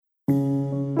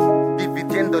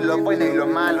compartiendo lo bueno y lo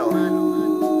malo.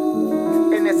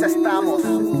 En eso estamos,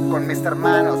 con mis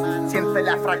hermanos. Siente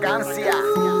la fragancia,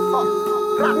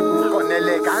 rap con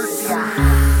elegancia.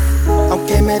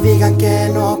 Aunque me digan que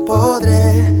no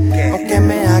podré, aunque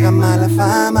me hagan mala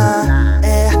fama,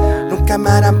 nunca me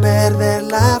harán perder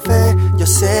la fe. Yo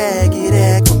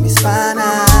seguiré con mis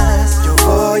panas. Yo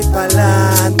voy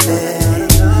pa'lante,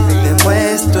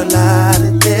 demuestro el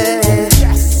arte.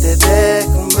 Te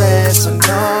dejo un beso,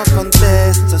 no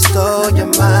contesto, estoy a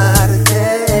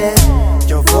amarte.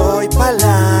 Yo voy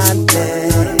pa'lante,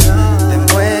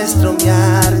 demuestro mi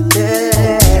arte.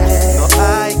 No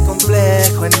hay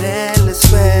complejo en el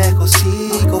espejo,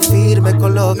 sigo firme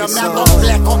con lo que soy. No me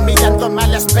complejo mirándome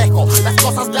al espejo. Las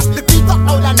cosas las vivido,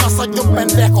 ahora no soy un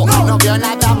pendejo. No veo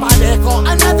nada parejo,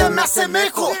 a nada me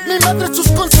asemejo. Mi madre sus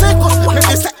consejos me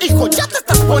dice: hijo, ya te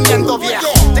estás poniendo viejo.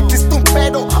 Te existe un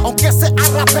pero, aunque sea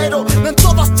rapero. No en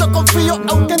todos yo confío,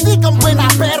 aunque digan buena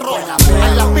perro. A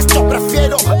la pista yo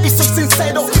prefiero, y soy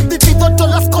sincero. Divido yo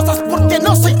las cosas porque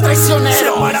no soy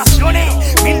traicionero.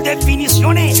 Separaciones, mil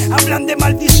definiciones, hablan de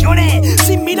maldiciones,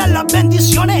 sin mirar las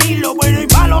bendiciones. Y lo bueno y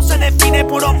malo se define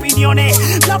por opiniones.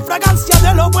 La fragancia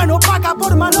de lo bueno paga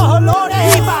por malos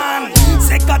olores. Iván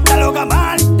se cataloga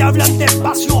mal, te hablan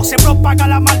despacio, se propaga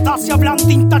la maldad, se hablan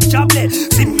de intachable,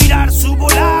 sin mirar su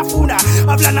bola funa.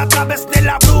 Hablan a través de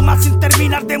la bruma, sin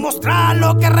terminar de mostrar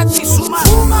lo que red y suma.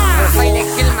 Baile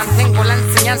Gil, mantengo la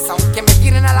enseñanza, aunque me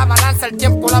tiren a la balanza, el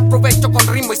tiempo lo aprovecho con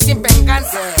ritmo y sin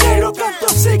venganza. Negrokanto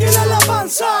sigue la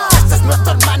alabanza. Este es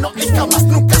nuestro hermano y jamás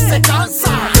nunca se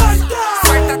cansa.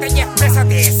 Suéltate y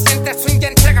exprésate, siente swing y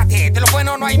entrégate. De lo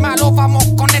bueno no hay malo, vamos,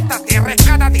 conéctate,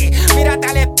 rescátate. Mírate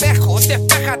al espejo,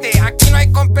 despéjate. Aquí no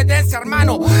hay competencia,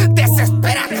 hermano,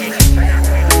 desespérate.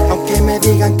 Aunque me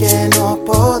digan que no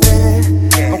podré,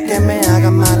 aunque me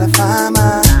hagan mala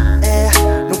fama,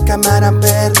 nunca me harán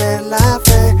perder la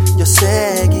fe. Yo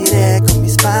seguiré con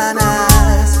mis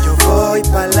panas. Yo voy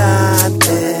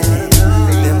pa'lante,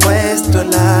 demuestro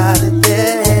el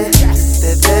arte.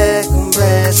 Te dejo un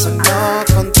beso,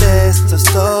 no contesto,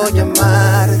 estoy a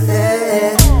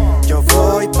amarte. Yo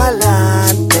voy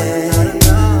pa'lante,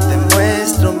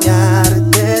 demuestro mi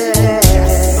arte.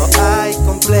 No hay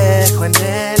complejo en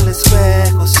el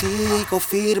espejo, sigo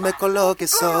firme con lo que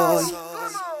soy.